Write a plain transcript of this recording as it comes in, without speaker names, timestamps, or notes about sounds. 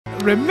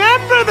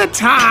Remember the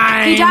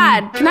time? Hey,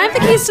 Dad, can I have the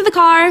keys to the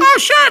car? Oh,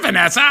 sure,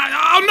 Vanessa.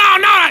 Oh, no.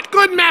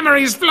 Good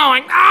memories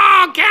flowing.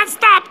 Oh, can't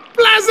stop.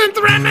 Pleasant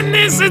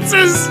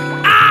reminiscences.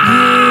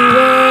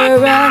 You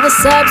were a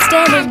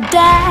substandard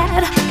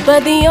dad,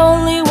 but the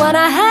only one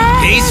I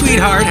had. Hey,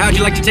 sweetheart, how'd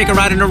you like to take a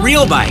ride on a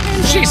real bike?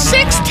 She's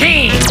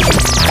 16.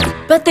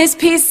 But this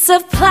piece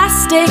of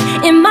plastic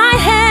in my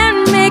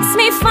hand makes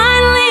me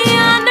finally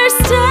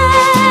understand.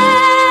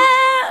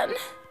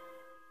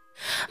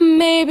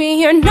 Maybe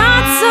you're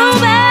not so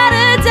bad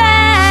a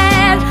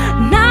dad,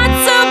 not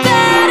so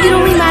bad. It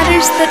only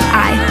matters that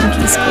I think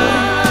he's cool.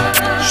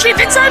 She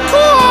thinks I'm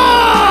cool.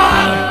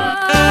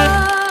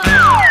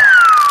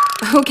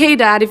 Okay,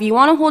 Dad, if you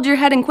want to hold your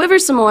head and quiver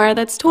some more,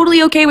 that's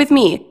totally okay with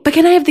me. But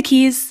can I have the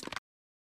keys?